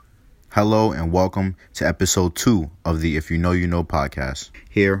Hello and welcome to episode 2 of the If You Know, You Know podcast.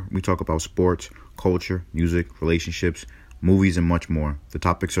 Here, we talk about sports, culture, music, relationships, movies, and much more. The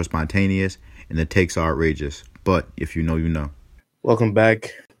topics are spontaneous and the takes are outrageous. But if you know, you know. Welcome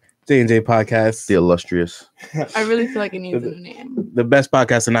back to IYKYK Podcast. The illustrious. I really feel like it needs a new name. The best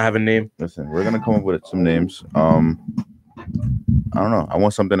podcast to not have a name. Listen, we're going to come up with some names. I don't know. I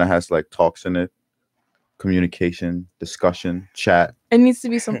want something that has like talks in it. Communication, discussion, chat. It needs to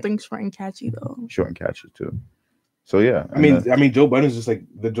be something short and catchy, though. Short and catchy too. So yeah, I mean, Joe Budden's just like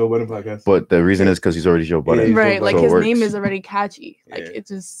the Joe Budden podcast. But the reason is because he's already Joe Budden, right? Joe Like Budden. his name is already catchy. Like it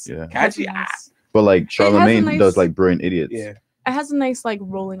just Catchy. But like Charlemagne does like Brilliant Idiots. Yeah, it has a nice like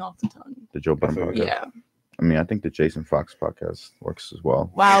rolling off the tongue. The Joe Budden podcast. Yeah. I mean, I think the Jason Fox podcast works as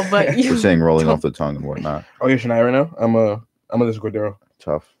well. Wow, but we're saying rolling off the tongue and whatnot. Oh, you're Shania right now? I'm a Discordero.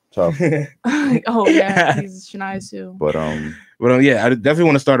 Tough. Oh yeah, he's Shania Sue. But yeah, I definitely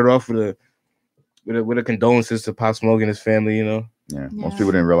want to start it off with a condolences to Pop Smoke and his family. You know. Yeah. Most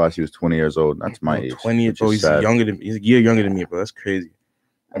people didn't realize he was 20 years old. That's my age. 20, bro. He's younger than me. He's a year younger than me, bro. That's crazy.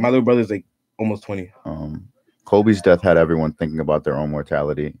 And my little brother's like almost 20. Kobe's death had everyone thinking about their own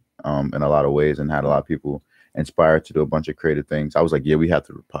mortality in a lot of ways, and had a lot of people inspired to do a bunch of creative things. I was like, yeah, we have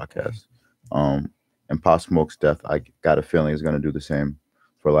to do a podcast. And Pop Smoke's death, I got a feeling is going to do the same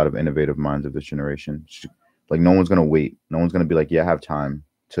for a lot of innovative minds of this generation. Like, no one's going to wait. No one's going to be like, yeah, I have time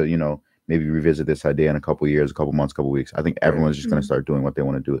to, maybe revisit this idea in a couple years, a couple months, a couple weeks. I think everyone's just going to start doing what they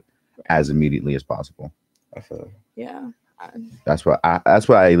want to do as immediately as possible. I feel like. Yeah. That's what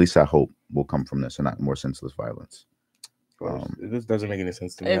at least I hope will come from this, and not more senseless violence. This doesn't make any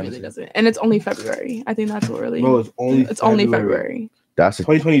sense to me. It really doesn't. And it's only February. I think that's what really. Bro, it's only February. That's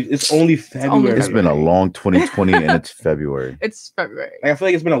 2020. It's only February. It's been a long 2020 and it's February. It's February. Like, I feel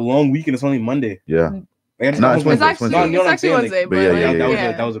like it's been a long week and it's only Monday. Yeah. Like, it's actually Wednesday. But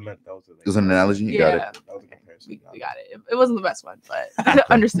yeah. That was an analogy. You got it. That was a comparison. We got it. It wasn't the best one, but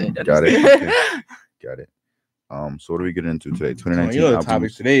understood. Got it. Got it. So what are we getting into today? 2019. You know the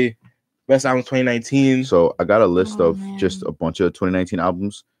topic today. Best albums 2019. So I got a list of just a bunch of 2019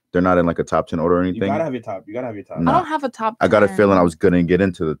 albums. They're not in like a top 10 order or anything. You gotta have your top. No. I don't have a top 10. I got a feeling I was gonna get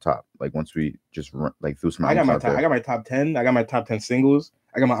into the top. Like once we just like threw some. I got my top 10. I got my top 10 singles.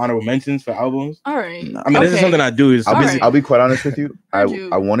 I got my honorable mentions for albums. All right. I mean, this is something I do. I'll be quite honest with you. I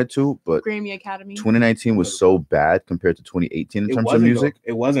wanted to, but Grammy Academy. 2019 was so bad compared to 2018 in terms of music.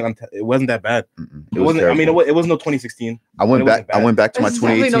 It wasn't. It wasn't that bad. It wasn't. Terrible. I mean, it wasn't no 2016. I went back to my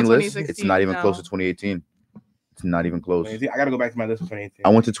 2018 list. 2016, It's not even close to 2018. It's not even close. I gotta go back to my list for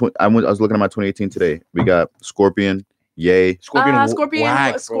 2018. I was looking at my 2018 today. We got Scorpion, Ye.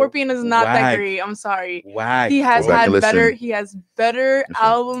 Scorpion is not that great. I'm sorry. Whack. He has had better. He has better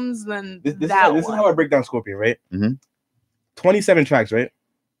albums than this that. This is how I break down Scorpion, right? 27 tracks, right?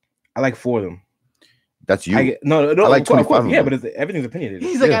 I like 4 of them. That's you. No. I like 25. Yeah, but everything's opinionated.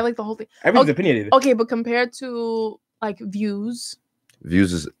 He's like, I like the whole thing. Everything's opinionated. Okay, but compared to like Views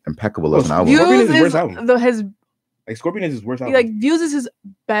is impeccable as an album. Views is his worst album. Scorpion is his worst album. Like Views is his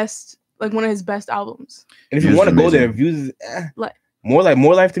best, like one of his best albums. And if you want to go there, Views is like More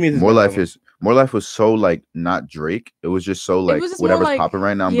Life to me is More Life was so like not Drake. It was just so like whatever's like, popping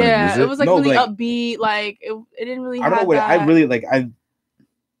right now. I'm gonna use it. It was like really upbeat. Like it didn't really. I don't know what I really like.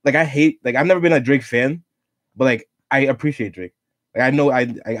 I hate, like, I've never been a Drake fan, but like I appreciate Drake. Like I know I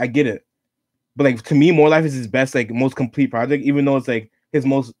get it, but like to me, More Life is his best, like most complete project. Even though it's like his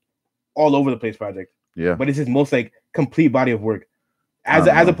most all over the place project. Yeah, but it's his most like complete body of work, as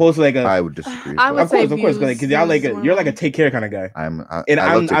opposed to like a. I would disagree. I would say of course, because y'all like you're like a Take Care kind of guy. I'm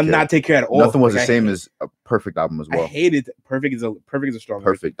not Take Care at all. Nothing was the same as a Perfect album as well. I hate it. Perfect is a strong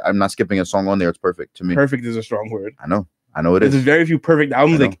perfect. Word. I'm not skipping a song on there. It's perfect to me. Perfect is a strong word. I know it is. There's very few perfect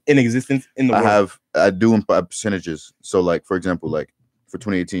albums like in existence in the world. I do in percentages. So like for example, like for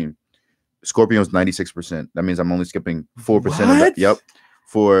 2018, Scorpion was 96%. That means I'm only skipping 4% of that. Yep.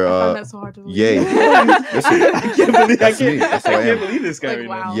 For that's so hard to believe. Ye. Listen, I can't believe this guy. Like,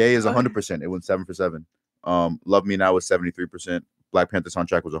 wow. Ye is 100%. It went 7 for 7. Love Me Now was 73%. Black Panther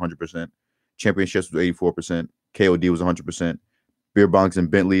soundtrack was 100%. Championships was 84%. KOD was 100%. Beer Bongs and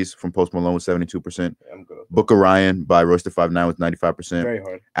Bentleys from Post Malone was 72%. I'm good. Book of Ryan by Royce da 5'9" was 95%. Very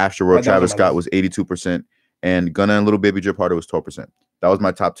hard. After World Travis Scott was 82%. And Gunna and Little Baby Drip Harder was 12%. That was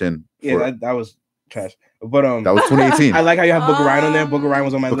my top 10. Yeah, that was trash. But that was 2018. I like how you have Book of Ryan on there. Book of Ryan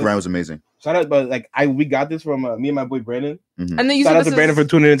was on my list. Book of Ryan was amazing. Shout out, but like we got this from me and my boy Brandon. Mm-hmm. And then you shout out to Brandon for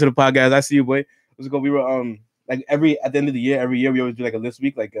tuning into the podcast. I see you, boy. Let's go. We were like at the end of the year, every year we always do like a list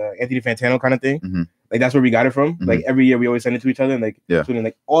week, like Anthony Fantano kind of thing. Mm-hmm. Like that's where we got it from. Mm-hmm. Like every year we always send it to each other, and like tuning,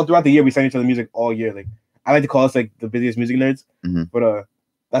 like all throughout the year we send each other music all year. Like I like to call us like the busiest music nerds. Mm-hmm. But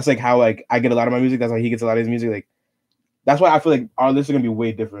That's like how like I get a lot of my music. That's how he gets a lot of his music. Like that's why I feel like our lists are gonna be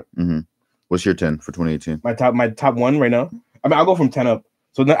way different. Mm-hmm. What's your 10 for 2018? My top one right now. I mean, I'll go from 10 up.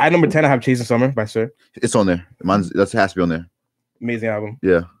 So at number 10, I have Chasing Summer by Sir. It's on there. That has to be on there. Amazing album.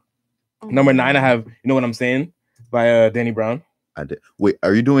 Yeah. Number 9, I have You Know What I'm Saying by Danny Brown. I did. Wait,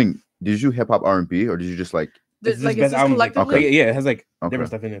 did you do hip hop R&B or did you just like? It's like best album. collectively? Yeah, it has like Okay. different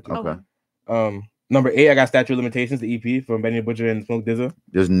stuff in it too. Okay. Number 8, I got Statue of Limitations, the EP from Benny the Butcher and Smoke DZA.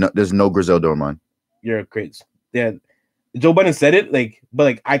 There's no Griselda on mine. You're great. Yeah, Joe Budden said it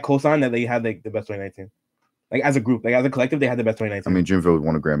but I co-sign that they had like the best 2019. Like as a group, like as a collective, they had the best 2019. I mean, Dreamville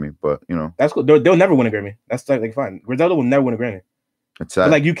won a Grammy, but that's cool. They'll never win a Grammy. That's like fine. Griselda will never win a Grammy. It's sad.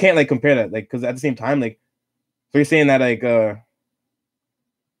 But, like you can't like compare that, like because at the same time, like so you're saying that like I'm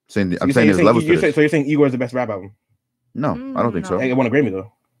saying there's levels to this. So you're saying Igor is the best rap album? No, I don't think so. It won a Grammy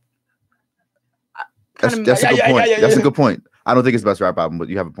though. That's a good point. That's a good point. I don't think it's the best rap album, but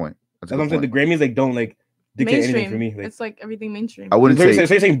you have a point. That's what I'm saying. The Grammys like don't like dictate anything for me. Like, it's like everything mainstream. I wouldn't say.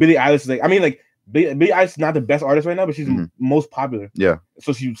 So you're saying Billie Eilish is like? I mean, like Billie Eilish is not the best artist right now, but she's most popular. Yeah.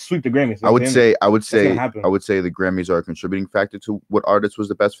 So she sweep the Grammys. I would say the Grammys are a contributing factor to what artist was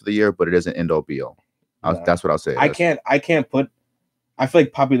the best for the year, but it isn't end all be all. That's what I'll say. I can't put. I feel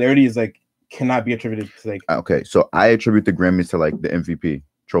like popularity is like cannot be attributed to like. Okay, so I attribute the Grammys to like the MVP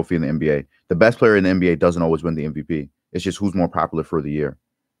trophy in the NBA. The best player in the NBA doesn't always win the MVP. It's just who's more popular for the year.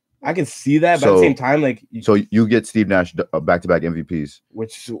 I can see that, but at the same time, like so you get Steve Nash back-to-back MVPs,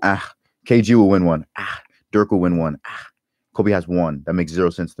 which KG will win one. Dirk will win one. Kobe has one. That makes zero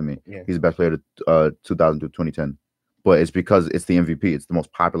sense to me. Yeah. He's the best player to 2000 to 2010, but it's because it's the MVP. It's the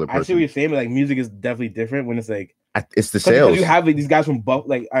most popular person. I see what you're saying, but like music is definitely different when it's like it's the sales. You have like, these guys from Buffalo.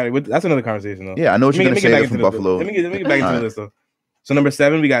 Like, all right, that's another conversation though. Yeah, I know what you're gonna say from Buffalo. Let me get back into this though. So number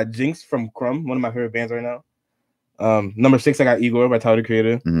 7, we got Jinx from Crumb, one of my favorite bands right now. Number 6, I got Igor by Tyler the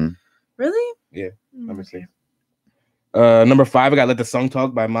Creator. Mm-hmm. Really? Yeah, number 6. Number 5, I got Let the Song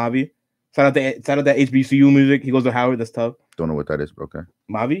Talk by Mavi. Shout out that HBCU music. He goes to Howard. That's tough. Don't know what that is, but okay.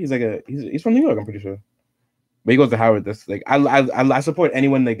 Mavi, he's from New York. I'm pretty sure, but he goes to Howard. That's like I support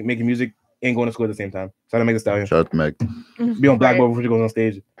anyone like making music and going to school at the same time. Shout out to Meg Thee Stallion. Shout out to Meg. Be on Blackboard before she goes on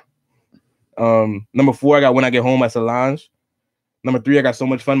stage. Number 4, I got When I Get Home by Solange. Number 3, I got So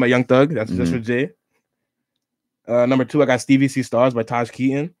Much Fun by Young Thug. That's just for Jay. Number 2, I got Stevie C Stars by Taj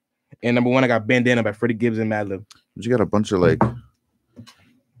Keaton. And number 1, I got Bandana by Freddie Gibbs and Madlib. You got a bunch of like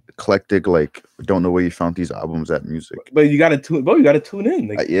eclectic, like don't know where you found these albums at music. But you gotta tune in.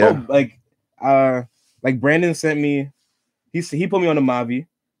 Like yeah. Like Brandon sent me. He put me on the Mavi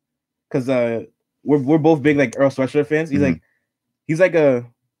because we're both big like Earl Sweatshirt fans. He's like a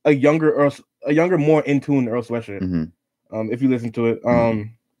younger, more in tune Earl Sweatshirt. Mm-hmm. If you listen to it,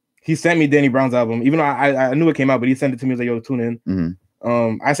 he sent me Danny Brown's album, even though I knew it came out, but he sent it to me. He was like, "Yo, tune in."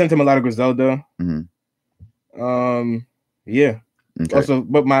 Mm-hmm. I sent him a lot of Griselda. Mm-hmm. Yeah. Okay. Also,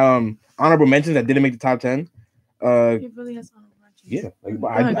 but my honorable mentions that didn't make the top 10. He really has honorable mentions. Yeah, like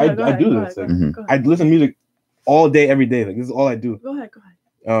I do this. I listen to music all day, every day. Like this is all I do. Go ahead.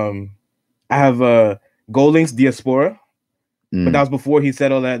 I have Gold Link's Diaspora. But that was before he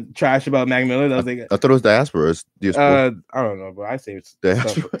said all that trash about Mac Miller. That was like I thought it was Diaspora. It's Diaspora. I don't know, but I say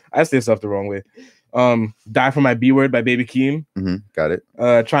stuff the wrong way. Die for My B Word by Baby Keem. Mm-hmm. Got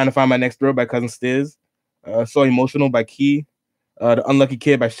it. Trying to Find My Next Girl by Cousin Stiz. So Emotional by Key. The Unlucky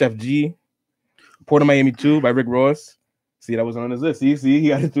Kid by Chef G. Port of Miami 2 by Rick Ross. See, that wasn't on his list. See, he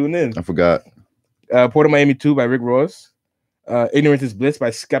got to tune in. I forgot. Port of Miami 2 by Rick Ross. Ignorance is Bliss by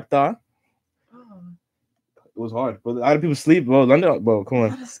Skepta. It was hard, but a lot of people sleep. Bro, London, bro, come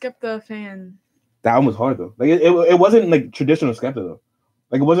on. I'm not a Skepta fan. That one was hard though. Like it wasn't like traditional Skepta though.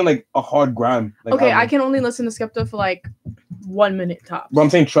 Like it wasn't like a hard grime. Like, okay, I can only listen to Skepta for like 1 minute tops. But I'm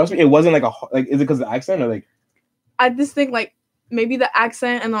saying, trust me, it wasn't like is it because of the accent or like? I just think like maybe the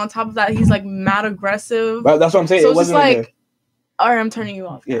accent, and on top of that, he's like mad aggressive. But that's what I'm saying. So it wasn't like all right, I'm turning you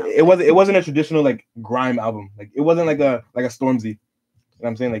off. Yeah, now. It wasn't a traditional like grime album. Like it wasn't like a Stormzy. You know what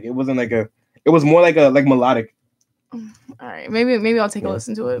I'm saying? Like it wasn't like it was more like a melodic. All right, maybe I'll take a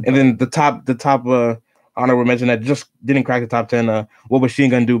listen to it. And then the top honorable mention that just didn't crack the top 10. What Was She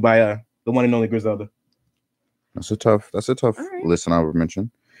Gonna Do by the one and only Griselda. That's a tough list honorable mention.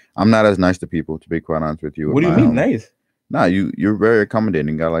 I'm not as nice to people, to be quite honest with you. What do you mean nice? Nah, you're very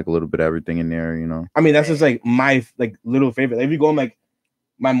accommodating. Got like a little bit of everything in there, you know. I mean, that's just like my like little favorite. Like, if you go on like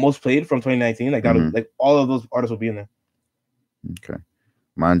my most played from 2019, like that like all of those artists will be in there. Okay,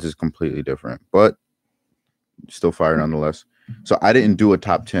 mine's is completely different, but still fire nonetheless. So I didn't do a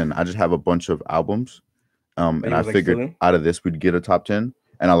top 10. I just have a bunch of albums, and I figured out of this we'd get a top 10,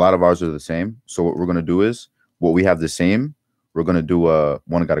 and a lot of ours are the same. So what we're gonna do is what we have the same, we're gonna do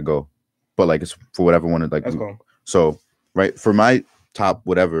One Gotta Go, but like it's for whatever one like. That's cool. So right for my top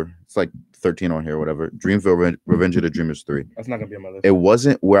whatever, it's like 13 on here, whatever. Dreamville, Revenge of the Dreamers 3. That's not gonna be on my list. It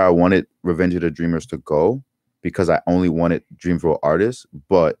wasn't where I wanted Revenge of the Dreamers to go because I only wanted Dreamville artists,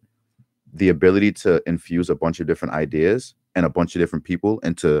 but the ability to infuse a bunch of different ideas and a bunch of different people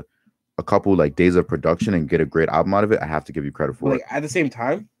into a couple like days of production and get a great album out of it, I have to give you credit for it. At the same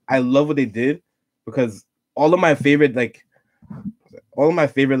time, I love what they did because all of my favorite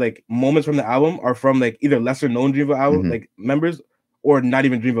moments from the album are from like either lesser known Dreamville album like members or not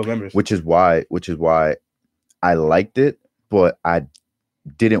even Dreamville members. Which is why I liked it, but I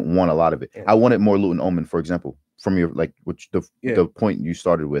didn't want a lot of it. I wanted more Loot and Omen, for example, from your like the point you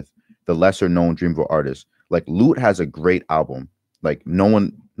started with, the lesser known Dreamville artists. Like Loot has a great album. Like no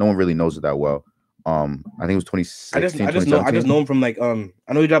one really knows it that well. I think it was 2016. I just know him from like I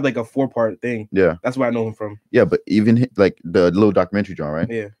know he dropped like a 4-part thing. Yeah, that's where I know him from. Yeah, but even like the little documentary John,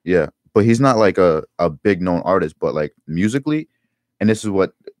 right? Yeah. But he's not like a big known artist, but like musically, and this is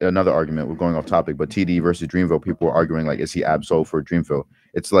what another argument, we're going off topic, but TD versus Dreamville, people are arguing like, is he Ab-Soul for Dreamville?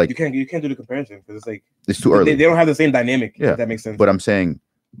 It's like you can't do the comparison because it's like it's too early. They don't have the same dynamic. Yeah, if that makes sense. But I'm saying,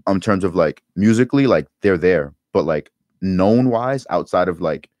 in terms of like musically, like they're there, but like known wise, outside of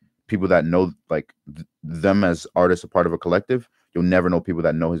like people that know like them as artists, a part of a collective, you'll never know people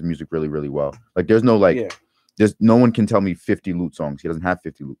that know his music really, really well. Like there's no like, there's no one can tell me 50 Loot songs. He doesn't have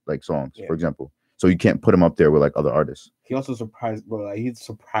 50 like songs, for example. So you can't put him up there with like other artists. He also surprised, bro. Like he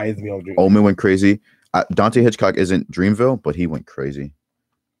surprised me on Dreamville. Omen went crazy. Dante Hitchcock isn't Dreamville, but he went crazy.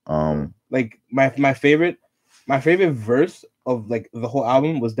 Like my favorite verse of like the whole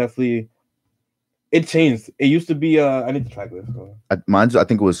album was definitely. It changed. It used to be I need to track this. Mine's I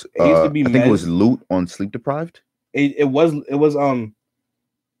think it was it used to be it was Loot on Sleep Deprived. It was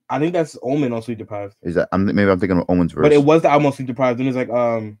I think that's Omen on Sleep Deprived. Is that maybe I'm thinking of Omen's verse. But it was the album on Sleep Deprived, and it's like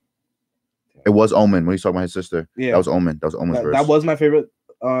it was Omen when he's talking about his sister. Yeah, that was Omen. That was Omen's verse. That was my favorite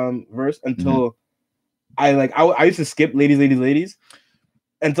verse until I used to skip Ladies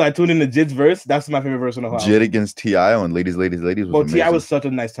until I tuned in to Jid's verse. That's my favorite verse on the whole album. Jid against T.I. on Ladies was amazing. T.I. was such a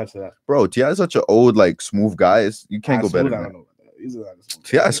nice touch to that. Bro, T.I. is such an old, like, smooth guy. You can't go better than that. He's not a smooth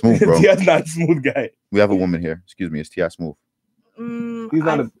T.I. is smooth, bro. T.I.'s not a smooth guy. We have a woman here. Excuse me. Is T.I. smooth? He's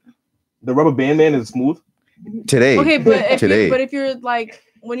not the Rubber Band Man is smooth. Today. Okay, but if you're like,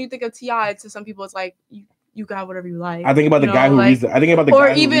 when you think of T.I., to some people, it's like, you can have whatever you like. I think about the guy who reads I think about the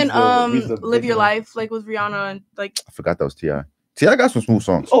guy or even Live Your Life, like with Rihanna and like. I forgot that was T.I. T.I. got some smooth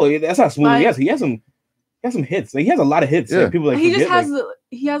songs. Oh, that's not smooth. Like, he has some hits. Like he has a lot of hits. Yeah. Like, people like he just has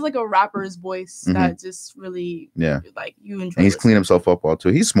he has like a rapper's voice that just really like you enjoy. And he's cleaned himself up all too.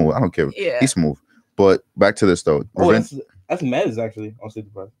 He's smooth. I don't care. Yeah. He's smooth. But back to this though. That's Mez actually on Sleep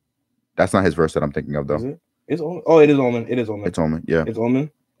Deprived. That's not his verse that I'm thinking of though. Is it? It's Omen. Oh, it is Omen. It is Omen. It's Omen. Yeah. It's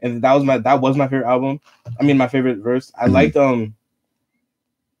Omen. And that was my favorite album. I mean my favorite verse. I liked the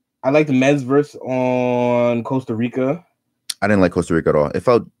Mez verse on Costa Rica. I didn't like Costa Rica at all. It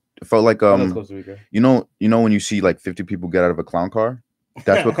felt like Costa Rica. You know when you see like 50 people get out of a clown car?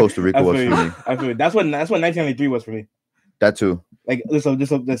 That's what Costa Rica was for me. I feel that's what 1993 was for me. That too. Like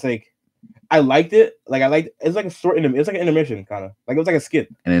this like I liked it. Like it's like a short it's like an intermission kind of. Like it was like a skit.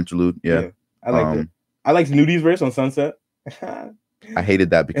 An interlude, yeah. I liked it. I liked Nudi's verse on Sunset. I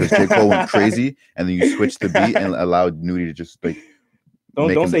hated that because J. Cole went crazy and then you switched the beat and allowed Nudie to just like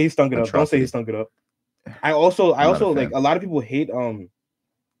don't say he stunk it up. Don't say he stunk it up. I also like a lot of people hate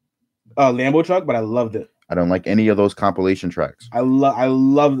Lambo Truck, but I loved it. I don't like any of those compilation tracks. I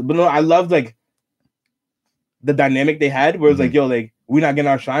loved like the dynamic they had where it's like, yo, like we're not getting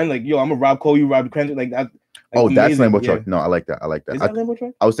our shine. Like, yo, I'm gonna rob Cole, you rob Kendrick, like that. Like, that's Lambo Truck. No, I like that. Is that Lambo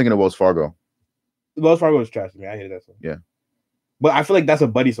Truck? I was thinking of Wells Fargo. Wells Fargo was trash to me. I hated that song. Yeah. But I feel like that's a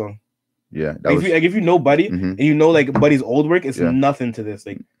Buddy song. Yeah. If you know Buddy and you know like Buddy's old work, it's nothing to this.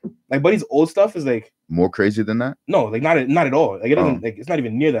 Like Buddy's old stuff is like more crazy than that. No, like not at all. Like it doesn't like it's not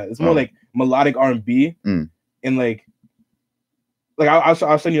even near that. It's more like melodic R&B and like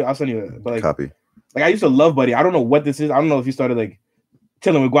I'll send you that. But like copy. Like I used to love Buddy. I don't know what this is. I don't know if he started like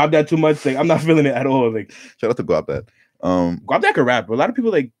chilling with Guap Dad too much. Like I'm not feeling it at all. Like shout out to Guap Dad. Guap Dad can rap. But a lot of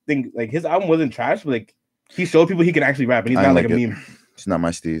people like think like his album wasn't trash, but like he showed people he can actually rap, and he's not like a meme. It's not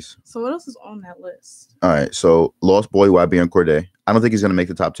my steez. So what else is on that list? All right, so Lost Boy, YB and Cordae. I don't think he's gonna make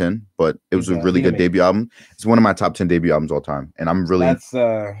the top 10, but it was a really good debut album. It's one of my top 10 debut albums all time, and I'm really that's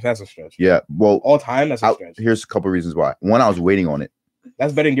a stretch. Yeah, well, all time that's a stretch. Here's a couple of reasons why. One, I was waiting on it.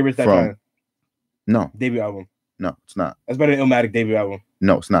 That's better than Give It That Time. No debut album. No, it's not. That's better than Illmatic debut album.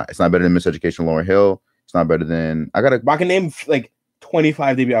 No, it's not. It's not better than Miseducation, Lauryn Hill. It's not better than I can name like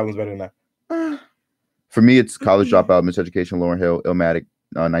 25 debut albums better than that. For me, it's College Dropout, Miseducation, Lauryn Hill, Illmatic,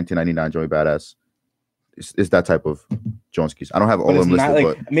 1999, Joey Badass. It's that type of Jones-Keys. I don't have all of them listed,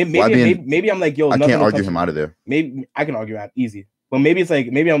 like, but maybe I'm like, yo, I can't argue him out of there. Maybe I can argue out easy, but maybe it's like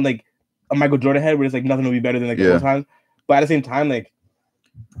I'm like a Michael Jordan head where it's like nothing will be better than like the old times. But at the same time, like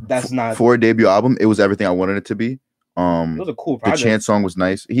that's not for a debut album. It was everything I wanted it to be. It was a cool project. The Chance song was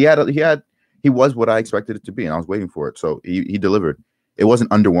nice. He was what I expected it to be, and I was waiting for it. So he delivered. It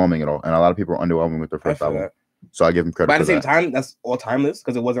wasn't underwhelming at all, and a lot of people are underwhelming with their first album. So I give him credit. But at the same time, that's all timeless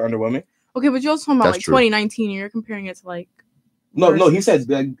because it wasn't underwhelming. Okay, but you're also talking about like 2019, and you're comparing it to like. No. He said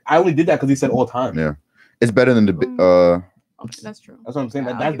like, I only did that because he said all time. Yeah, it's better than the. Okay, that's true. That's what I'm saying.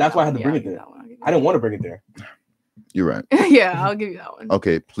 That's why I had to bring it there. I didn't want to bring it there. You're right. Yeah, I'll give you that one.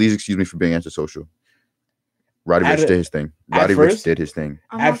 Okay, please excuse me for being antisocial. Roddy Ricch did his thing. Roddy Ricch did his thing.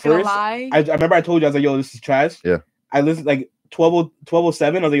 At first, I remember I told you, I was like, yo, this is trash. Yeah. I listened like 12:07. I was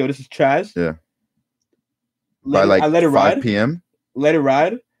like, yo, this is trash. Yeah. By like I let it 5 ride. p.m. Let it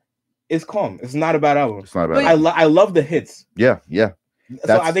ride. It's calm. It's not a bad album. It's not a bad album. I love the hits. Yeah.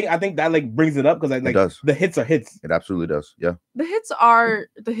 So I think that like brings it up because like the hits are hits. It absolutely does. Yeah. The hits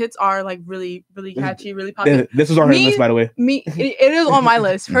are like really, really catchy, really popular. This is on her list, by the way. It is on my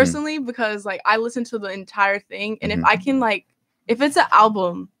list personally because like I listen to the entire thing, and if I can like, if it's an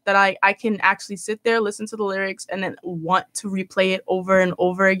album that I can actually sit there, listen to the lyrics, and then want to replay it over and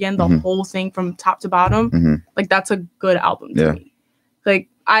over again, the whole thing from top to bottom, like that's a good album to me. Like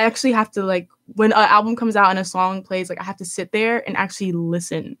I actually have to like when an album comes out and a song plays, like I have to sit there and actually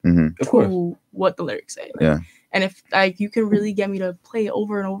listen to what the lyrics say. Like, and if like you can really get me to play it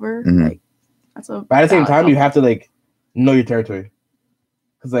over and over, like that's a. But at the same time, you have to like know your territory,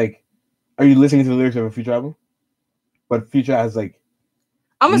 because like, are you listening to the lyrics of a Future album? But Future has like,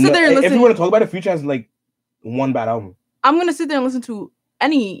 I'm gonna sit there and listen. If you want to talk about it, Future has like one bad album. I'm gonna sit there and listen to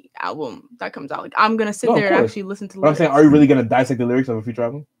any album that comes out. Like I'm gonna sit there and actually listen to. But I'm saying, are you really gonna dissect the lyrics of a Future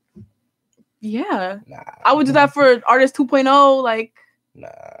album? Yeah, I would do that for Artist 2.0. Like,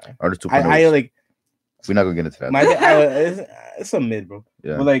 Artist 2.0. I like. We're not gonna get into that. It's a mid, bro.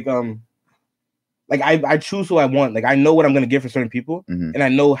 Yeah. But like I choose who I want. Like I know what I'm gonna get for certain people, and I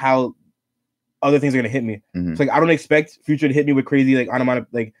know how other things are gonna hit me. So like I don't expect Future to hit me with crazy like onomatopoeia,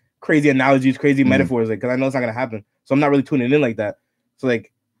 like crazy analogies, crazy metaphors, like because I know it's not gonna happen. So I'm not really tuning in like that. So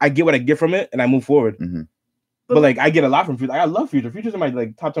like I get what I get from it, and I move forward. But like I get a lot from Future. Like, I love Future. Future's in my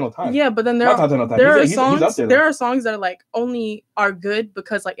like top 10 all time. Yeah, but then there are songs. There are songs that are like only are good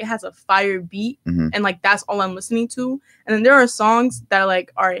because like it has a fire beat, and like that's all I'm listening to. And then there are songs that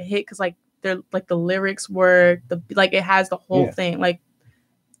like are a hit because like they're like the lyrics work, like it has the whole thing. Like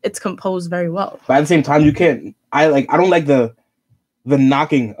it's composed very well. But at the same time, you can't. I don't like the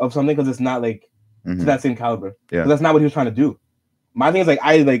knocking of something because it's not like to that same caliber. Yeah, that's not what he was trying to do. My thing is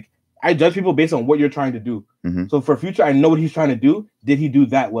I judge people based on what you're trying to do. So for Future, I know what he's trying to do. Did he do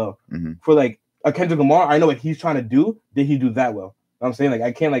that well? For like a Kendrick Lamar, I know what he's trying to do. Did he do that well? You know what I'm saying? Like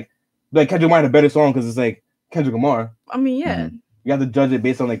I can't like Kendrick Lamar had a better song because it's like Kendrick Lamar. I mean, yeah. You have to judge it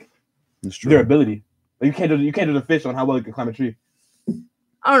based on like their ability. Like you can't do the fish on how well you can climb a tree.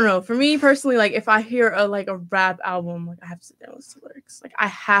 I don't know. For me personally, like if I hear a rap album, like I have to sit there and listen to lyrics. Like I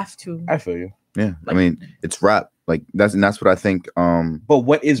have to. I feel you. Yeah, like, I mean it's rap. Like that's what I think. But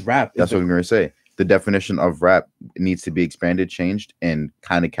what is rap? That's what I'm gonna say. The definition of rap needs to be expanded, changed, and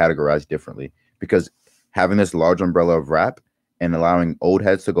kind of categorized differently. Because having this large umbrella of rap and allowing old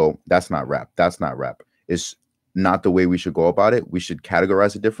heads to go, that's not rap. That's not rap. It's not the way we should go about it. We should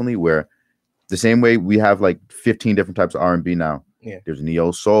categorize it differently. Where the same way we have like 15 different types of R&B now. Yeah. There's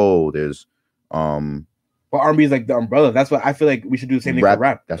neo soul. There's But R&B is like the umbrella. That's what I feel like we should do the same thing for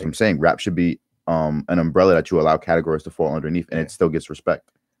rap. That's what I'm saying. Rap should be an umbrella that you allow categories to fall underneath, and it still gets respect.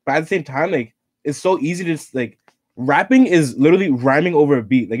 But at the same time, like it's so easy to like rapping is literally rhyming over a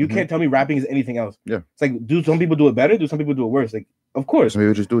beat. Like you can't tell me rapping is anything else. Yeah, it's like do some people do it better? Do some people do it worse? Like of course, some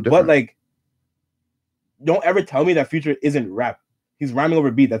people just do it different. But like, don't ever tell me that Future isn't rap. He's rhyming over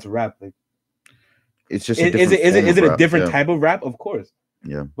a beat. That's rap. Like it's just is it a different type of rap? Of course.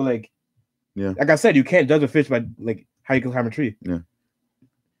 Yeah, but like I said, you can't judge a fish by like how you can climb a tree. Yeah.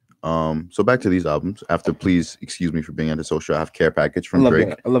 So back to these albums. After please excuse me for being antisocial, I have Care Package from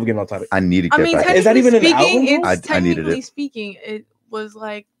Drake. I love getting on topic. I needed Care Package. Is that even an album? I needed it. Speaking, it was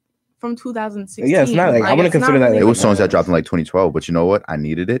like from 2016. Yeah, it's not like I wouldn't consider that. It was songs that dropped in like 2012, but you know what? I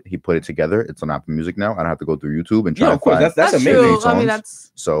needed it. He put it together. It's on Apple Music now. I don't have to go through YouTube and try to find. That's amazing. Songs. I mean,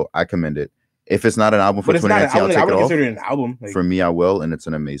 that's so I commend it. If it's not an album for 2019, I'll take it off. Consider it an album. For me, I will, and it's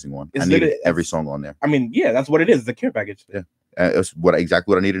an amazing one. I needed every song on there. I mean, yeah, that's what it is. It's a Care Package. Yeah. It's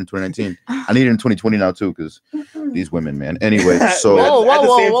exactly what I needed in 2019. I need it in 2020 now too, because these women, man. Anyway, so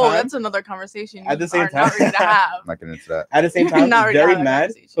whoa, that's another conversation. At the same time, not ready to have. I'm not getting into that. At the same time, Not I'm ready to very have a mad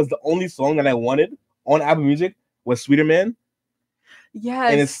conversation. because the only song that I wanted on Apple Music was Sweeter Man.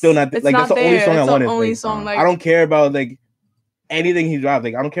 Yes, and it's still not it's like not that's the only there. song It's I the wanted. only Like, song, like, I don't care about like anything he dropped.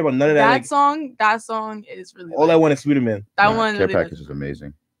 Like I don't care about none of that. Like, that song is really. All I want is Sweeter Man. That one. Care really Package is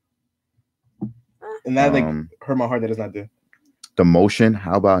amazing. And that like hurt my heart that it's not there. The Motion,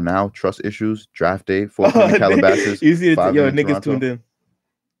 How About Now, Trust Issues, Draft Day, 4 Calabasas. You see it, yo, in niggas Toronto. tuned in.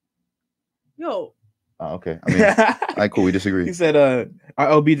 Yo. Oh, okay. I mean, all right, cool. We disagree. He said,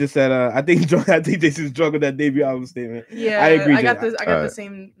 LB just said, I think Jason's drunk with that debut album statement. Yeah, I agree. I got the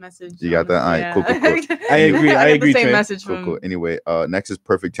same message. You got that? All right, cool. I agree. I agree. The same Trey. message Cool, from. cool. Anyway, next is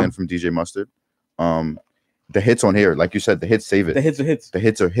Perfect 10 from DJ Mustard. The hits on here, like you said, the hits save it. The hits are hits. The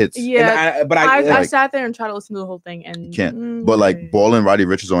hits are hits. Yeah, but I sat there and tried to listen to the whole thing, and you can't. But like Ballin' Roddy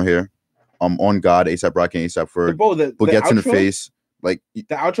Ricch is on here. On God, ASAP Rocky, and ASAP Ferg. But Gets in the Face. Like the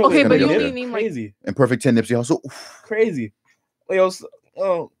outro. Okay, but you get only name crazy. And Perfect 10 Nipsey Hussle. Crazy. Yo, it's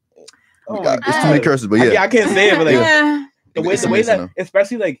too many curses, but yeah. I can't say it, but like the way that, though.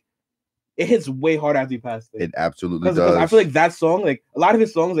 especially like, it hits way harder after you pass. Like, It absolutely does. Because I feel like that song, like a lot of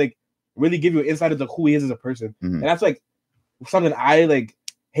his songs, like really give you an insight into who he is as a person, and that's like something I like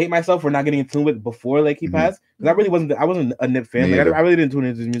hate myself for not getting in tune with before like he passed. Because I wasn't a Nip fan. Like I really didn't tune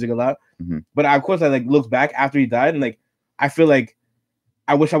into his music a lot. But of course I like looked back after he died, and like I feel like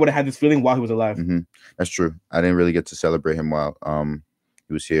I wish I would have had this feeling while he was alive. That's true. I didn't really get to celebrate him while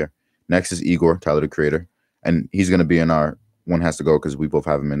he was here. Next is Igor, Tyler the Creator, and he's gonna be in our One Has to Go because we both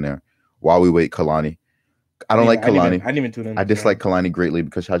have him in there. While We Wait, Kalani. I don't like Kalani. I didn't even tune in. I dislike Kalani greatly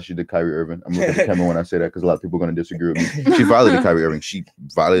because how she did Kyrie Irving. I'm looking at the camera when I say that because a lot of people are going to disagree with me. She violated Kyrie Irving. She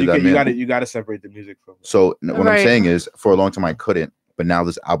violated that man. You got to separate the music from it. So what I'm saying is, for a long time I couldn't, but now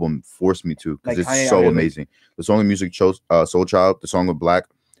this album forced me to because it's so amazing. The song of music chose Soul Child, the song with Black.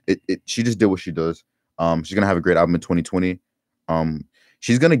 She just did what she does. She's gonna have a great album in 2020.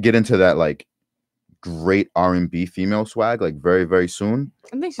 She's gonna get into that like great R&B female swag like very, very soon.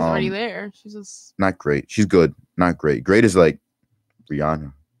 I think she's already there. She's just not great. She's good, not great. Great is like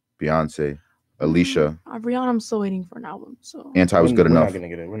Rihanna, Beyonce, Alicia. Rihanna, I'm still waiting for an album. So Anti was good enough.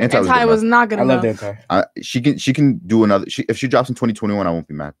 Anti was not good enough. I love Anti. She can do another. If she drops in 2021, I won't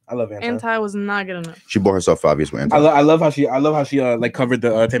be mad. I love Anti. Anti was not good enough. She bought herself 5 years with Anti. I love how she like covered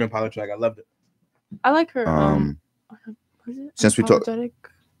the Tame Impala track. I loved it. I like her. Since we talked.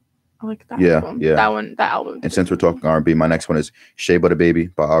 I like that. Yeah, album. yeah. That album. And since we're talking R&B, my next one is Shea Butter Baby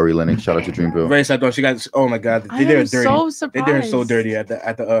by Ari Lennox. Shout out to Dreamville. Very sad though. She got. Oh my god, they did her dirty. So surprised. They did her so dirty at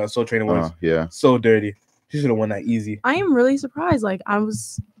the Soul Train Awards. Yeah, so dirty. She should have won that easy. I am really surprised. Like I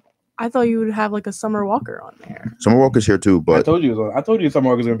thought you would have like a Summer Walker on there. Summer Walker's here too, but I told you Summer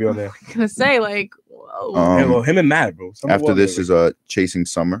Walker's gonna be on there. I'm gonna say like, whoa. Well, him and Matt, bro. Summer after Walker, this is Chasing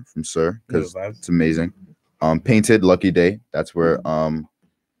Summer from Sir because it's amazing. Painted, Lucky Day. That's where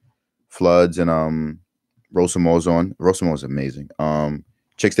Floods and Rosimo's on. Rosimo's amazing.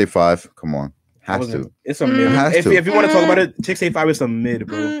 Chick State 5, come on. Has to. It's a mid. If you want to talk about it, Chick State 5 is a mid,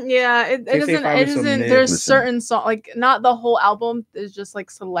 bro. Yeah, it doesn't. There's certain songs, like not the whole album. It's just like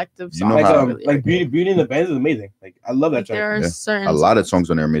selective songs. You know like Beauty and the Bands is amazing. Like I love that like, track. There are certain a lot of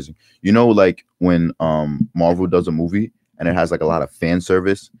songs on there are amazing. You know, like when Marvel does a movie and it has like a lot of fan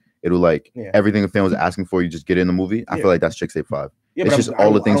service, it'll like everything a fan was asking for, you just get in the movie. I feel like that's Chick State 5. Yeah, it's just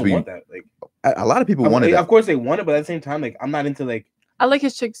all the things we want that. Like a lot of people wanted that. Of course they want it, but at the same time, like I'm not into like. I like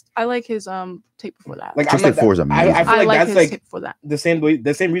his tape before that. Like Chick State 4 is amazing. I feel like that's like tape before that. The same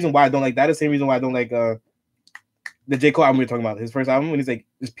reason why I don't like that. The same reason why I don't like the J. Cole album we were talking about. His first album when he's like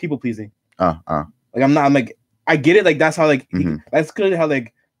it's people pleasing. Like I'm like I get it. Like that's how like that's clearly how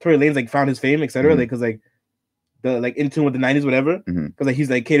like Tory Lanez like found his fame, etc. Like because like the like in tune with the 90s, whatever. Because like he's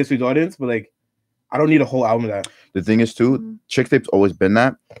like caters to his audience, but like I don't need a whole album of that. The thing is too, Chick Tape's always been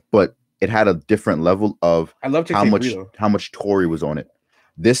that, but it had a different level of I love how much Tory was on it.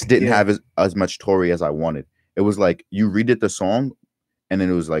 This didn't have as much Tory as I wanted. It was like you redid the song, and then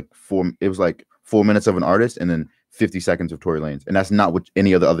it was like 4 minutes of an artist, and then 50 seconds of Tory Lanez, and that's not what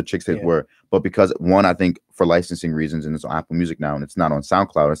any of the other Chick Tapes were. But because one, I think for licensing reasons, and it's on Apple Music now, and it's not on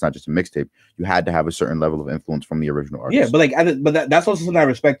SoundCloud, it's not just a mixtape. You had to have a certain level of influence from the original artist. Yeah, but like, that's also something I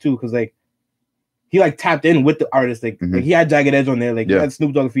respect too, because like. He like tapped in with the artist, like he had Jagged Edge on there, like he had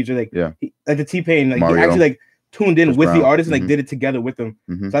Snoop Dogg feature, like like the T-Pain, like Mario. He actually like tuned in with the artist and like did it together with them.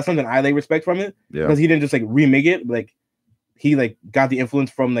 So that's something I like respect from it because he didn't just like remake it, but, like he like got the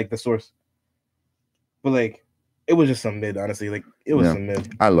influence from like the source. But like It was just some mid, honestly. Like it was some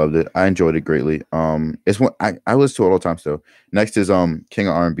mid. I loved it. I enjoyed it greatly. It's one I listen to it all the time still. Next is King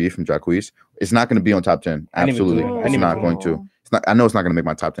of R&B from Jacquees. It's not going to be on top 10. Absolutely, it's not going to. It's not. I know it's not going to make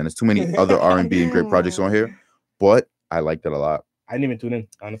my top 10. There's too many other R&B and great projects on here, but I liked it a lot. I didn't even tune in,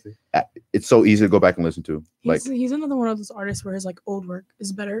 honestly. It's so easy to go back and listen to. Like he's another one of those artists where his like old work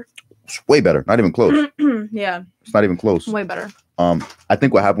is better. Way better. Not even close. Yeah. It's not even close. Way better. I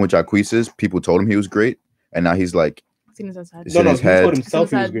think what happened with Jacquees is people told him he was great, and now he's like. No, he told himself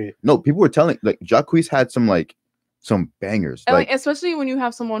he was great. No, people were telling like Jacquees had some bangers. And, like especially when you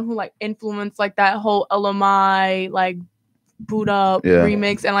have someone who like influenced like that whole LMI like boot up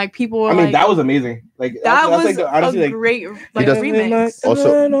remix and like people were that was amazing. Like that was like honestly, a great like remix.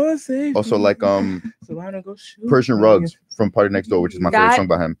 Also like Persian Rugs from Party Next Door, which is my favorite song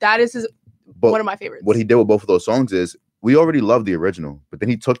by him. That is one of my favorites. What he did with both of those songs is we already loved the original, but then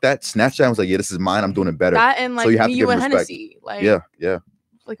he took that, snatched that, and was like, "Yeah, this is mine. I'm doing it better." That and like so you have to you give him and respect. Hennessy, like yeah.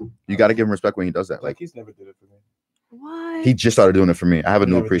 Like you got to give him respect when he does that. Like he's never did it for me. What? He just started doing it for me. I have a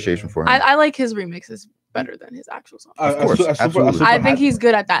new appreciation for him. I like his remixes better than his actual songs. Of course, absolutely. I think he's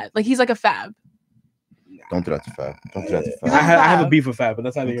good at that. Like he's like a Fab. Don't do that to Fab. Don't do that to Fab. I have a beef with Fab, but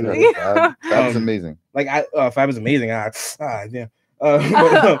that's not even. Fab is amazing. Like Fab is amazing. Yeah.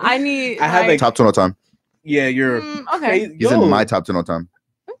 I have like top 10 all time. Yeah, you're okay. He's in my top 10 all time.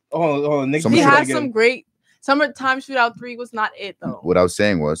 Oh, Nick, he has some great. Summertime Shootout 3 was not it though. What I was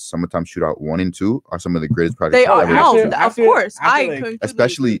saying was Summertime Shootout 1 and 2 are some of the greatest projects. They are. Of course.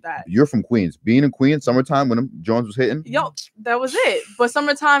 Especially you're from Queens. Being in Queens, Summertime when Jones was hitting. Yo, that was it. But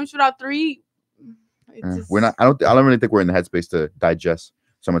Summertime Shootout 3. We're not. I don't really think we're in the headspace to digest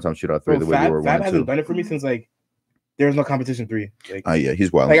Summertime Shootout 3 the way we were. Fab hasn't done it for me since like there's no competition 3. Like, yeah,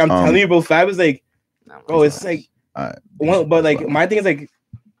 he's wild. Like I'm telling you, bro, Fab is like, bro, it's like, but like my thing is like,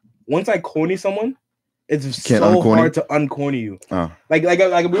 once I corny someone, it's so hard to uncorny you. Like we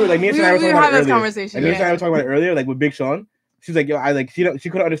were like me and Shania were talking about it earlier. Conversation. Like, me and Shania were talking about it earlier, like with Big Sean. She's like, yo, she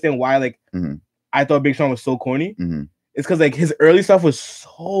couldn't understand why like I thought Big Sean was so corny. It's because like his early stuff was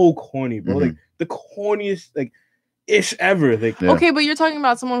so corny, bro. Like the corniest like ish ever. Like okay, but you're talking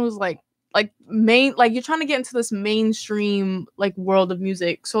about someone who's like main, like you're trying to get into this mainstream like world of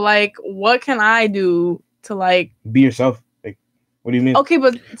music. So like, what can I do to like be yourself? Like, what do you mean? Okay,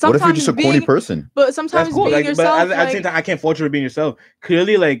 but sometimes what if you're just a corny person? But sometimes being like, yourself. But at the same time, I can't fault you for being yourself.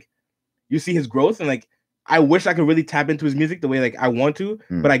 Clearly, like you see his growth, and like I wish I could really tap into his music the way like I want to,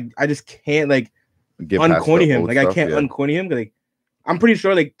 but I just can't like uncorny him. Like I can't uncorny him. Like I'm pretty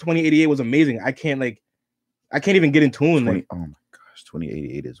sure like 2088 was amazing. I can't even get in tune. Like oh my gosh,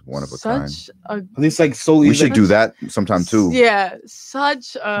 2088 is one of a kind. It's like so easy. We should do that sometime too. Yeah,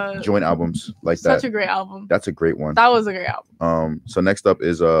 such a joint albums like that. Such a great album. That's a great one. That was a great album. So next up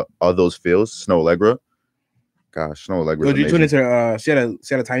is All Those Feels, Snow Allegra. Gosh, Snow Allegra. Did you tune into she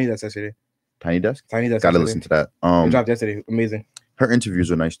had a Tiny Desk yesterday. Tiny Desk? Tiny Desk. Gotta listen to that. It dropped yesterday. Amazing. Her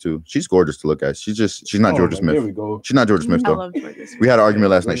interviews are nice too. She's gorgeous to look at. She's not Georgia Smith. There we go. She's not Georgia Smith though. I love Georgia Smith. We had an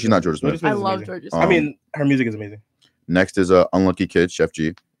argument last night. She's not Georgia Smith. I love Georgia Smith. I mean, her music is amazing. Next is Unlucky Kid, Chef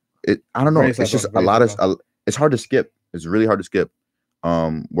G. I don't know. It's just a lot of. It's hard to skip. It's really hard to skip.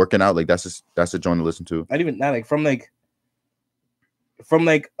 Working out like that's a joint to listen to. Not even that. Like from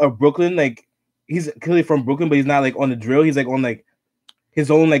a Brooklyn. Like he's clearly from Brooklyn, but he's not like on the drill. He's like on like his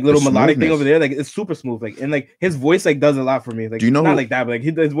own like little melodic thing over there. Like it's super smooth. Like and like his voice like does a lot for me. Like do you know not like that, but like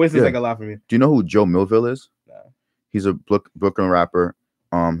his voice is like a lot for me. Do you know who Joe Millville is? No. He's a Brooklyn rapper.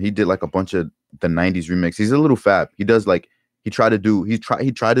 He did like a bunch of the 90s remix. He's a little Fab. He does like he tried to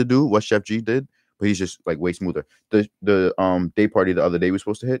do what Chef G did, but he's just like way smoother. The day party the other day we were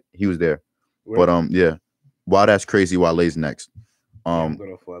supposed to hit, he was there. Where? But yeah. Wild Ass Crazy Wale's next. I'm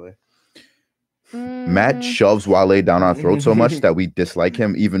good off Wale. Matt shoves Wale down our throat so much that we dislike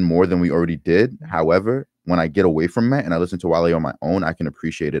him even more than we already did. However, when I get away from Matt and I listen to Wale on my own, I can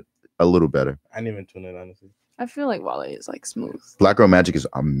appreciate it a little better. I didn't even tune in, honestly. I feel like Wale is like smooth. Black Girl Magic is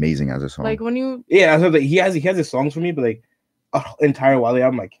amazing as a song. Like when you I was like he has his songs for me, but like entire Wale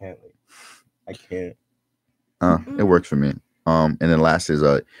album I can't. It works for me. And then last is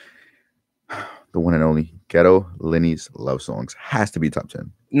the one and only Ghetto Lenny's Love Songs. Has to be top 10.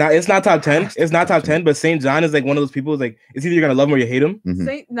 No, it's not top 10. It's not top 10, but St. John is like one of those people like it's either you're gonna love him or you hate him.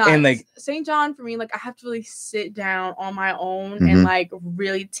 And like St. John for me, like I have to really sit down on my own and like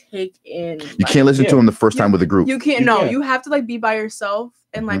really take in. You can't listen to him the first time with a group. You can't. You have to like be by yourself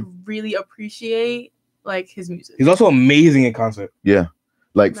and like really appreciate like his music. He's also amazing in concert. Yeah.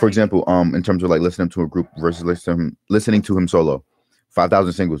 Like for example, in terms of like listening to a group versus listening to him solo.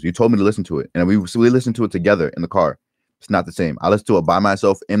 5,000 singles. You told me to listen to it, and we listened to it together in the car. It's not the same. I listen to it by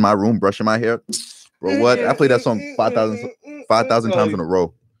myself in my room, brushing my hair. Bro, what? I played that song 5,000 times in a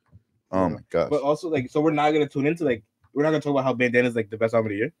row. Oh my gosh. But also, like, so we're not gonna tune into like we're not gonna talk about how Bandana's like the best album of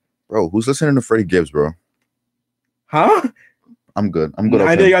the year. Bro, who's listening to Freddie Gibbs, bro? Huh? I'm good. I'm good.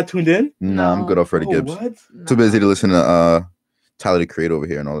 I know you got tuned in. Nah, I'm good off Freddie Gibbs. What? Too busy to listen to Tyler the Creator over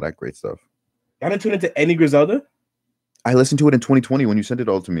here and all of that great stuff. Y'all didn't tune into any Griselda? I listened to it in 2020 when you sent it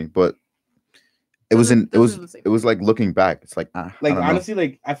all to me, but it was like looking back. It's like like honestly,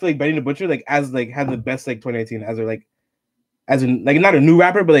 like I feel like Benny the Butcher like as like had the best like 2018 as a like as in like not a new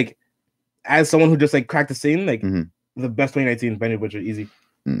rapper, but like as someone who just like cracked the scene, like the best 2019 Benny the Butcher, easy.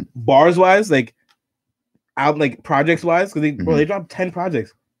 Bars wise, like out like projects wise, because they dropped 10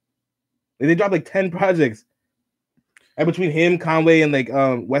 projects. Like, they dropped like 10 projects. And between him, Conway, and like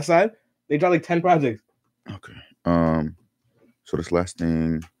Westside, they dropped like 10 projects. Okay. So this last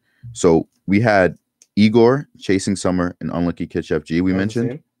thing. So we had Igor, Chasing Summer, and Unlucky Kid Chef G. We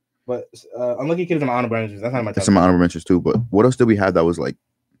mentioned, but Unlucky Kid is my honorable mentions. That's not my top. That's my honorable mentions too. But what else did we have that was like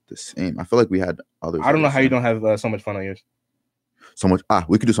the same? I feel like we had others. I don't know how you don't have so much fun on yours. So much.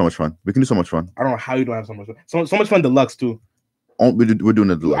 We could do so much fun. We can do so much fun. I don't know how you don't have so much fun. So much fun deluxe too. We're doing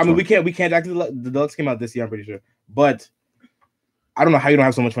the deluxe. I mean, we can't. Actually, the deluxe came out this year. I'm pretty sure, but I don't know how you don't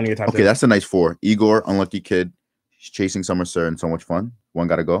have so much fun in your top. Okay, 10. That's a nice 4. Igor, Unlucky Kid, Chasing Summer, Sir, and So Much Fun. One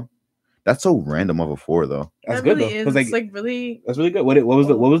gotta go. That's so random of a 4 though. That's good really though. It's like really. That's really good. What was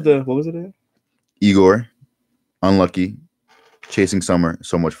it? Again? Igor, Unlucky, Chasing Summer,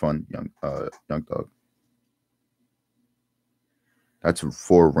 So Much Fun, Young Thug. That's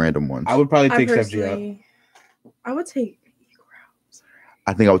 4 random ones. I would probably take Chef G out. I would take Igor out.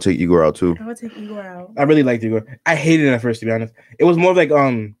 I think I would take Igor out too. I would take Igor out. I really liked Igor. I hated it at first, to be honest. It was more of like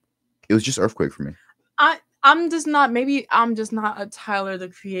It was just Earthquake for me. I'm just not a Tyler the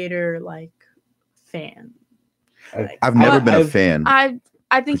Creator like fan. Like, I've never been a fan. I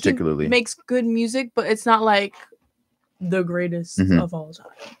think particularly he makes good music, but it's not like the greatest of all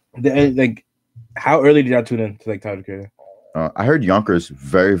time. Like, how early did y'all tune in to like Tyler the Creator? I heard Yonkers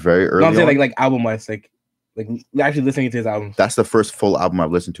very, very early. No, I'm saying like album wise, like actually listening to his albums. That's the first full album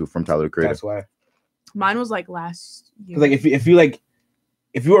I've listened to from Tyler the Creator. That's why. Mine was like last year. Like if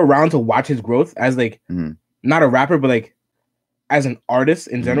you were around to watch his growth as like not a rapper, but like as an artist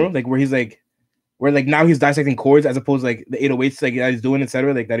in general, like where now he's dissecting chords as opposed to like the 808s like that he's doing,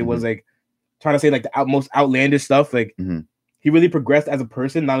 etc. Like that he was like trying to say like the most outlandish stuff. Like he really progressed as a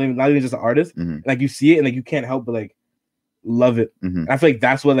person, not even just an artist. Like you see it and like you can't help but like love it. And I feel like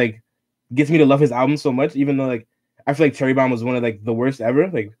that's what like gets me to love his album so much, even though like I feel like Cherry Bomb was one of like the worst ever.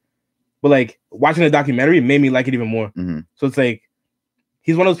 Like, but like watching the documentary made me like it even more. So it's like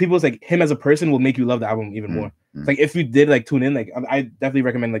he's one of those people. It's like him as a person will make you love the album even more. It's like if you did like tune in, like I definitely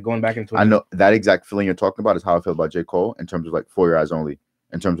recommend like going back and tuning in. I know that exact feeling you're talking about is how I feel about J. Cole in terms of like For Your Eyes Only.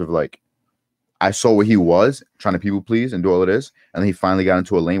 In terms of like I saw where he was trying to people please and do all of this, and then he finally got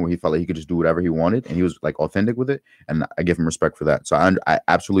into a lane where he felt like he could just do whatever he wanted, and he was like authentic with it, and I give him respect for that. So I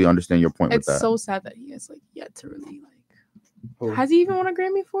absolutely understand your point with that. It's so sad that he has like yet to really like. Has he even won a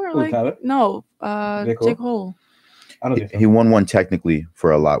Grammy for it? Like Tyler? No, J. Cole. I don't think so. He won one technically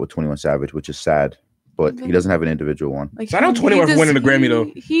for a lot with 21 Savage, which is sad, but he doesn't have an individual one. Like, shout out 21 for winning the Grammy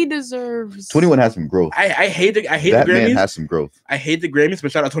though. He deserves. 21 has some growth. I hate the Grammys. That man has some growth. I hate the Grammys,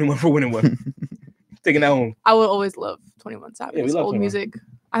 but shout out 21 for winning one. Taking that home. I would always love 21 Savage. Yeah, we love old 21. music.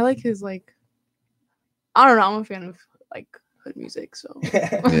 I like his like. I don't know. I'm a fan of like hood music, so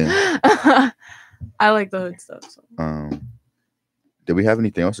I like the hood stuff. So. Did we have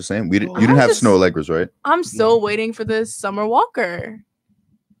anything else to say? You didn't have Snow Allegras, right? I'm still waiting for this Summer Walker.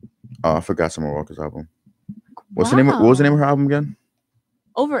 Oh, I forgot Summer Walker's album. What was the name of her album again?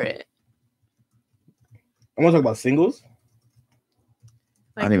 Over It. I want to talk about singles.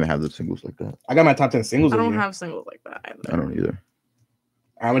 I don't even have the singles like that. I got my top 10 singles. I don't have singles like that either. I don't either.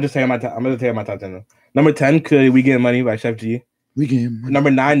 I'm gonna tell you my top 10 though. Number 10, Could We Get Money by Chef G. We Get Money.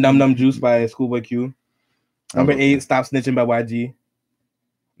 Number 9, Num Num Juice by Schoolboy Q. Number 8, Stop Snitching by YG.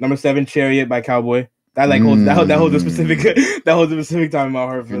 Number 7, Chariot by Cowboy. That like holds a specific time in my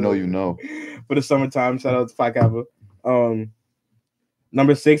heart. You know. For the summertime, shout out to Phi Kappa.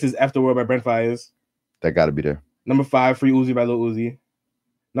 Number 6 is After World by Brent Fires. That got to be there. Number 5, Free Uzi by Lil Uzi.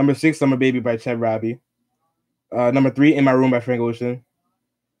 Number 6, Summer Baby by Chet Robbie. Number 3, In My Room by Frank Ocean.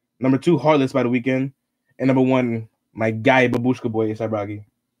 Number 2, Heartless by The Weeknd. And number 1, my guy Babushka Boy, A$AP Rocky.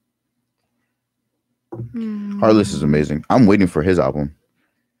 Heartless is amazing. I'm waiting for his album.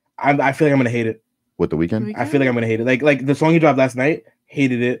 I feel like I'm gonna hate it. With The Weeknd? I feel like I'm gonna hate it. Like the song he dropped last night,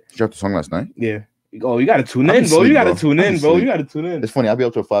 hated it. You dropped the song last night? Yeah. Oh, you gotta tune in, bro. You gotta tune in, bro. You gotta tune in. It's funny. I'll be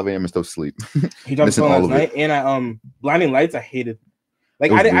up till 5 a.m. and still sleep. He dropped the song last night, and I Blinding Lights, I hated.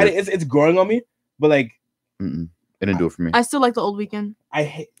 Like I it's growing on me, but like it didn't do it for me. I still like the old Weeknd. I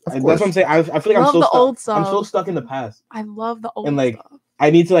hate. Of That's course. what I'm saying. I feel like Love the old I'm so stuff. stuck in the past, I love the old and like stuff. I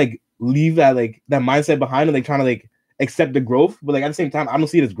need to like leave that mindset behind and like trying to like accept the growth, but like at the same time, I don't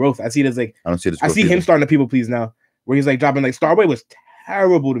see it as growth. I see it as like I don't see this. I see him starting to people please now, where he's like dropping like Starboy was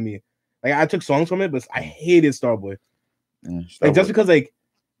terrible to me. Like I took songs from it, but I hated Starboy. Yeah, Like just because like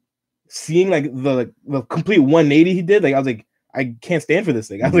seeing like the complete 180 he did, like I was like, I can't stand for this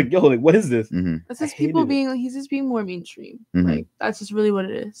thing. I was like, yo, like what is this? That's just I people hated it. being like, he's just being more mainstream. Mhm. Like that's just really what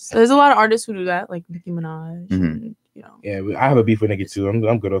it is. There's a lot of artists who do that, like Nicki Minaj. And, you know, Yeah, I have a beef with Nicki too.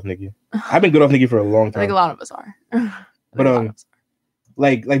 I'm good off Nicki. I've been good off Nicki for a long I think time. a lot of us are. But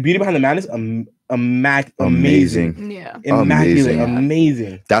like Beauty Behind the Madness, amazing, Yeah. immaculate, Amazing.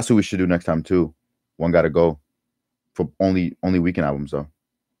 amazing. That's what we should do next time too. One gotta go for only Weeknd albums though.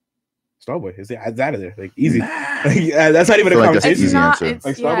 Starboy, it's out of there, like easy. That's not even a I feel like that's conversation. easy It's not. answer. It's,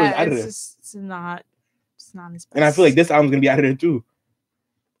 Like, Starboy's out of there. it's not. It's not his best. And I feel like this album's gonna be out of there too.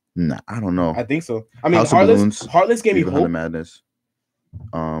 Nah, I don't know. I think so. I mean, House of Balloons, Heartless gave me Behind the hope. Madness.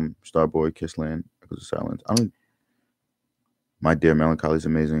 Starboy, Kissland, Echoes of Silence. My Dear Melancholy is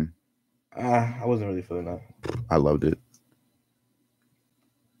amazing. I wasn't really feeling that. I loved it.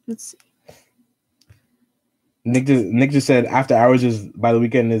 Let's see. Nick just said After Hours is by The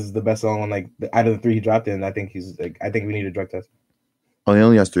Weeknd is the best song on like out of the 3 he dropped in. I think he's like, I think we need a drug test. Oh, he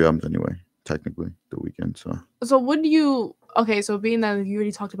only has 3 albums anyway. Technically, The Weeknd. So what do you? Okay, so being that you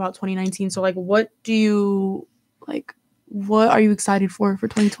already talked about 2019, so like, what do you like? What are you excited for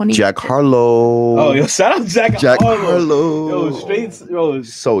 2020? Jack Harlow. Oh, yo, shout out Jack Harlow. Yo, straight, yo,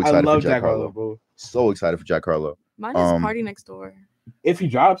 So I excited love for Jack Harlow, Harlow, bro. So excited for Jack Harlow. Mine is Party Next Door. If he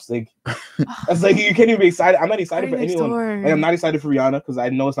drops, like, that's like you can't even be excited. I'm not excited Party for Next anyone. Door. Like, I'm not excited for Rihanna because I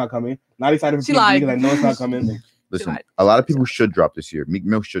know it's not coming. Not excited for She PG lied. because I know it's not coming. Like, Listen, lied. a lot of people should drop this year. Meek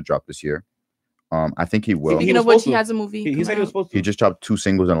Mill should drop this year. I think he will. Speaking was of which, supposed he to. has a movie. he said he was supposed to. He just dropped 2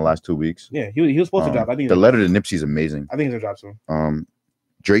 singles in the last 2 weeks. Yeah, he was supposed to drop. I think the letter to Nipsey is amazing. I think he's gonna drop soon.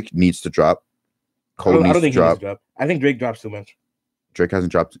 Drake needs to drop. I Cole don't needs think to he needs drop. to drop. I think Drake drops too much. Drake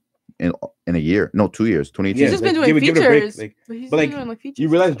hasn't dropped in a year. No, 2 years. 2018. He's just been like, doing give it a break, features. like, But he's but, been like, doing like features. You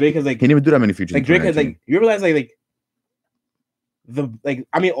realize Drake has like He didn't even do that many features. like in Drake has 2019. like you realize like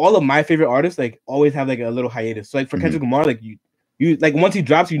I mean all of my favorite artists like always have like a little hiatus. So like for Kendrick Lamar, like you like once he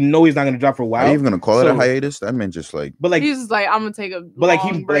drops, you know he's not gonna drop for a while. Are you even gonna call it So- a hiatus? That meant just like But like he's just like, I'm gonna take a. but like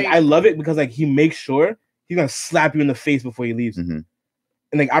long break. I love it because like he makes sure he's gonna slap you in the face before he leaves. Mhm.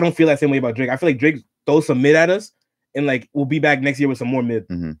 And like I don't feel that same way about Drake. I feel like Drake throws some mid at us and like we'll be back next year with some more mid.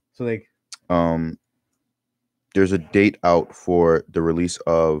 Mhm. So like there's a date out for the release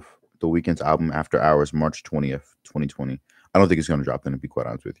of The Weeknd's album After Hours, March 20th, 2020. I don't think it's gonna drop then, to be quite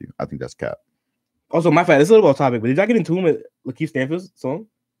honest with you. I think that's cap. also my fact, it's a little off topic, but did y'all get into him with Lakeith Stanfield's song?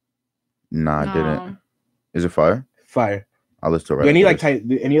 Nah, I No. didn't. Is it fire? Fire. I'll listen to it right Yeah, after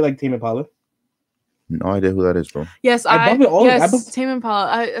this. any like Tame Impala? No idea who that is, bro. Yes, I bump it all- I yes, bump- Tame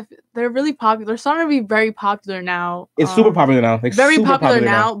Impala. They're really popular. They're starting to be very popular now. It's super popular now. Like Very super popular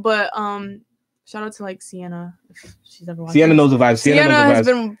now. But shout out to like Sienna if she's ever watching. Sienna knows the vibes. Sienna knows the has vibes.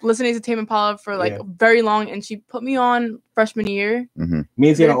 been listening to Tame Impala for like Yeah. very long, and she put me on freshman year. Mm-hmm. Me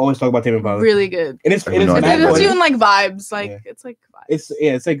and Sienna always talk about Tame Impala. Really good. And it's I have no mad idea. It's funny. even like vibes. Like Yeah. it's like vibes.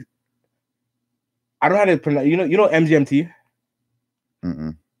 It's like I don't know how to pronounce. You know MGMT.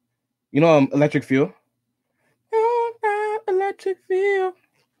 Mm-mm. You know Electric Feel. Electric Feel.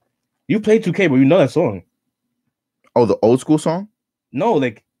 You play 2K, but you know that song. Oh, the old school song? No,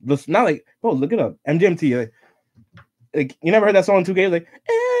 like not like bro. Look it up. MGMT. Like you never heard that song on 2K? Like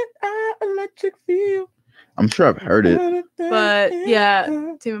Electric Feel. I'm sure I've heard it. But yeah,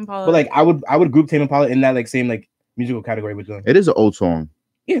 Tame Impala. But like I would group Tame Impala in that like same like musical category with them. It is an old song.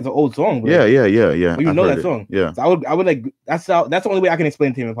 Yeah, it's an old song. But Yeah. Well, you I've know heard that it. song. Yeah. So I would like that's the only way I can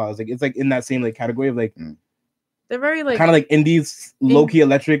explain Tame Impala. It's like in that same like category of like they're very like kind of like indies, low key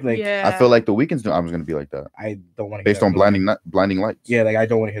electric. Like yeah. I feel like The Weeknd's new album's gonna be like that. I don't want to Based on blinding lights. Yeah, like I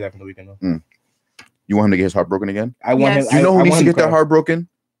don't want to hear that from The Weeknd. Though. You want him to get his heart broken again? I want Yes. him. You know I who needs want to him get their cry. heart broken?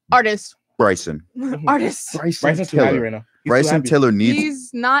 artist. Bryson. Artist. Bryson's too happy right now. He's too Bryson happy. Tiller needs.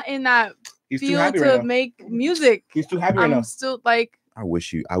 He's not in that He's too field happy right to now. make music. He's too happy right now. I'm still like I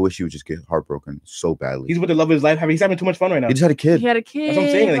wish you would just get heartbroken so badly. He's with the love of his life. He's having too much fun right now. He just had a kid. he had a kid. That's what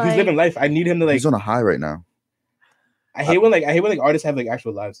I'm saying. Like he's living life. I need him to like. He's on a high right now, I hate when like artists have like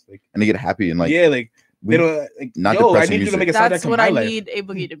actual lives. Like and they get happy and like yeah, like we- they don't like. not Yo, I depressing need you to music. make a soundtrack That's to what my I life. need A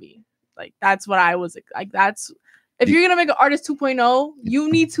Boogie to be. Like that's what I was like. That's if you're gonna make an artist 2.0,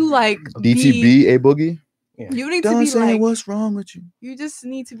 you need to like DTB A Boogie. You need Don't to be say like, what's wrong with you. you just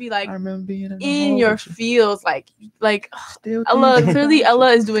need to be like I remember being in your feels, like Still Ella. thinking Clearly, about you.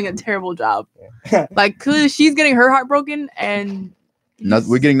 Ella is doing a terrible job. Like clearly, she's getting her heart broken, and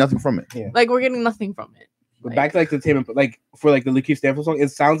We're getting nothing from it. Yeah. like we're getting nothing from it. But back to like the Tame, like for like the Lakeith Stanfield song, it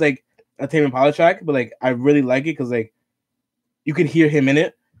sounds like a Tame Impala track, but like I really like it because like you could hear him in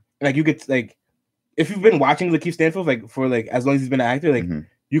it. Like you could like if you've been watching Lakeith Stanfield like for like as long as he's been an actor, like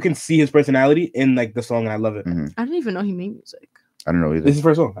you can see his personality in like the song, and I love it. I didn't even know he made music. I don't know either. This is his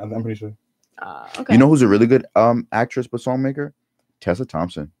first song. I'm pretty sure. Okay. You know who's a really good actress but songmaker? Tessa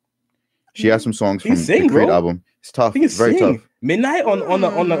Thompson. She has some songs from sing, the Creed bro. album. It's tough. She can Very sing. tough. Midnight on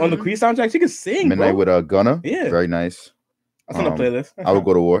the Creed soundtrack. She can sing. Midnight bro. with Gunna. Yeah. Very nice. That's on the playlist. I would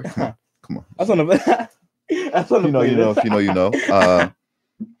go to war. Come on. That's on the. That's on the playlist. If you know, you know.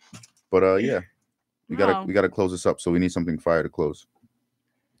 But yeah, we gotta close this up. So we need something fire to close.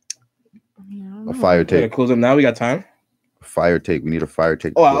 A fire take. Close up now. We got time. Fire take. We need a fire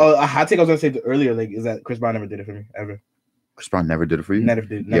take. Oh, a hot take I was gonna say earlier, like, is that Chris Brown never did it for me ever. Chris Brown never did it for you. Never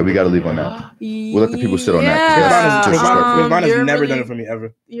did. Yeah, we gotta leave on that. We'll let the people sit on that. Yeah. Chris Brown has You're never really- done it for me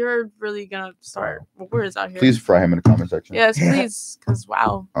ever. You're really gonna start words out here. Please fry him in the comment section. Yes, please. Because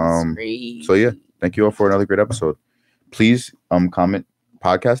wow. That's great. So yeah, thank you all for another great episode. Please comment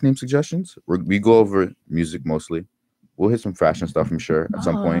podcast name suggestions. We go over music mostly. We'll hit some fashion stuff, I'm sure, at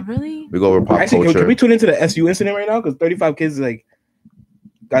some point. Really? We go over pop Actually, culture. can we tune into the SU incident right now? Because 35 kids like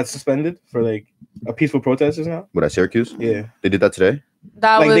got suspended for like a peaceful protest just now. What, at Syracuse? Yeah, They did that today?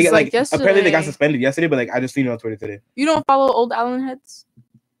 That like was they got, like yesterday. apparently they got suspended yesterday, but like I just seen it on Twitter today. You don't follow old Allen heads?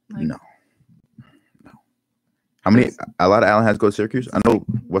 Like, No. How many? A lot of Allen has go to Syracuse? I know.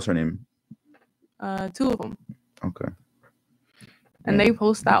 What's her name? 2 of them. Okay. And they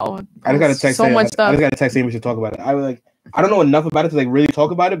post that all. I just got to text so saying, much I stuff. just got to text saying we should talk about it. I don't know enough about it to like really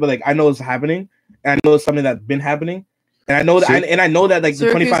talk about it, but like I know it's happening, and I know it's something that's been happening, and I know that I know that like the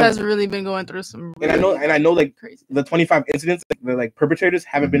Syracuse 25 has really been going through some. and I know like crazy. the 25 incidents, the like perpetrators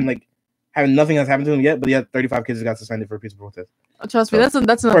haven't been like having nothing has happened to them yet, but yet 35 kids got suspended for a peaceful protest. Oh, trust me, that's For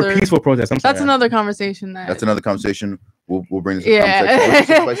another a peaceful protest. that's another conversation. That's another conversation. We'll bring this Yeah.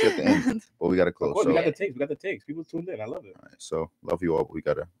 conversation. Spicy at the end. But we gotta close. Course, So, we got the takes. People tuned in. I love it. all right, so love you all. But we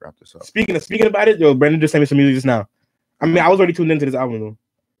gotta wrap this up. Speaking about it, yo, Brandon just sent me some music just now. I mean, I was already tuned into this album though.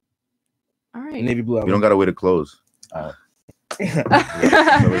 All right. Navy Blue album. We don't gotta wait to close. We're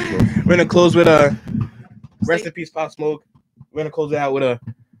gonna close with a rest in peace, Pop Smoke. We're gonna close it out with a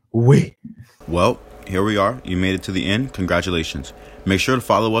wait. Well, here we are. You made it to the end. Congratulations. Make sure to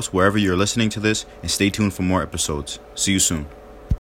follow us wherever you're listening to this and stay tuned for more episodes. See you soon.